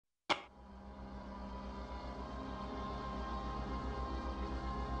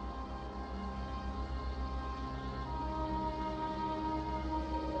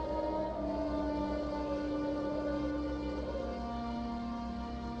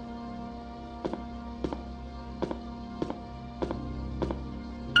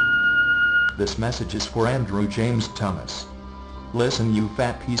This message is for Andrew James Thomas. Listen, you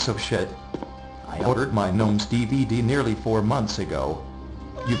fat piece of shit. I ordered my Gnomes DVD nearly 4 months ago.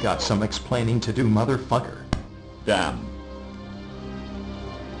 You got some explaining to do, motherfucker. Damn.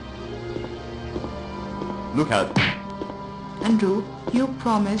 Look out. Andrew, you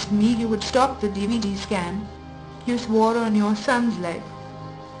promised me you would stop the DVD scan. You swore on your son's life.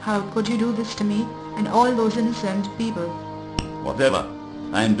 How could you do this to me and all those innocent people? Whatever.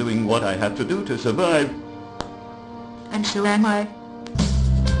 I'm doing what I have to do to survive. And so am I.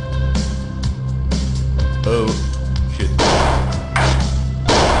 Oh, shit.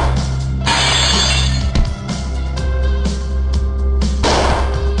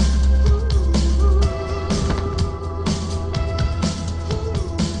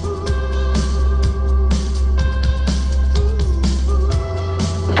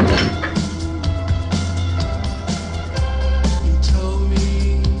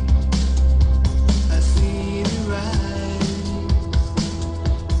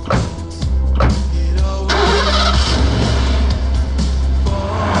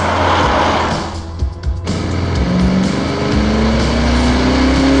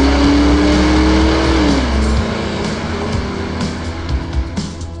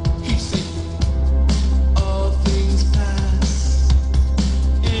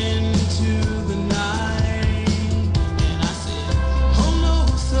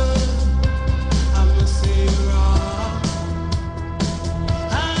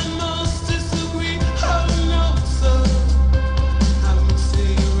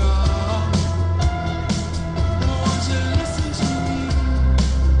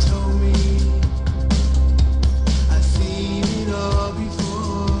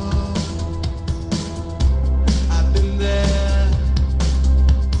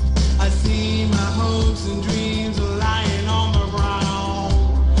 And dreams are lying on the ground.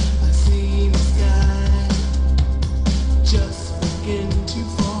 I see the sky just begin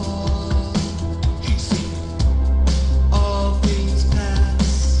to